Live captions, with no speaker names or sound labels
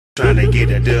Tryna get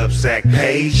a dub sack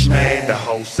page, man. The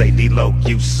hoes say D-Lo,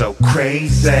 you so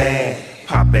crazy.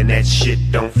 Poppin' that shit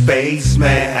don't faze,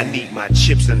 man. I need my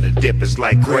chips and the dip is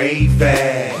like gravy.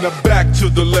 Now back to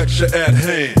the lecture at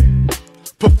hand.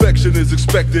 Perfection is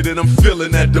expected and I'm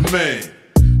feeling that demand.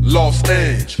 Los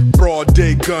Angeles, broad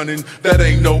day gunning. That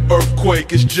ain't no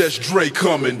earthquake, it's just Dre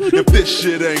coming. If this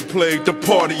shit ain't played, the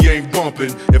party ain't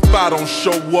bumping. If I don't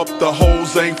show up, the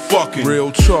hoes ain't fucking.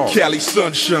 Real talk. Cali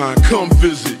sunshine, come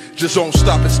visit. Just don't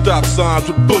stop at stop signs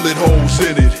with bullet holes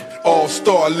in it.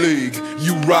 All-Star League,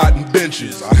 you riding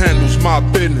benches. I handles my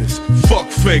business, fuck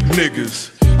fake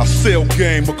niggas. I sell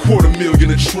game,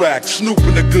 $250,000 a track. SNOOP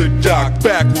in a good doc,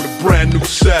 back with a brand new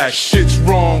sack. Shit's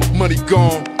wrong, money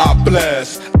gone, I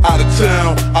blast. Out of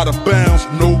town, out of bounds,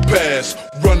 no pass.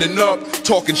 Running up,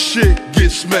 talking shit,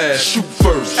 get smashed. Shoot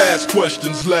first, ask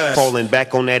questions last. Falling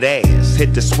back on that ass,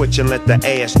 hit the switch and let the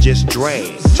ass just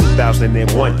drag.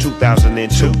 2001,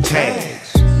 2002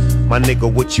 tags. My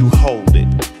nigga, what you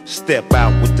holdin'? Step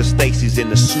out with the Stacy's in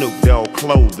the Snoop Dogg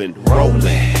clothing.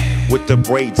 Rollin' with the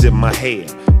braids in my hair,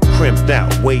 crimped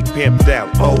out, way pimped out,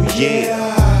 oh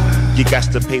yeah. You got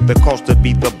to pay the cost to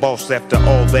be the boss. After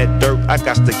all that dirt, I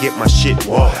got to get my shit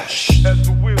washed. As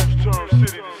the wheels turn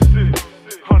city to city,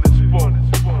 hundreds spoke,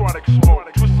 chronic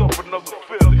smoke, twist up another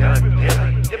Philly.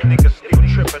 Them niggas still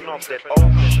tripping off that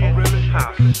old shit.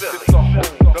 How silly.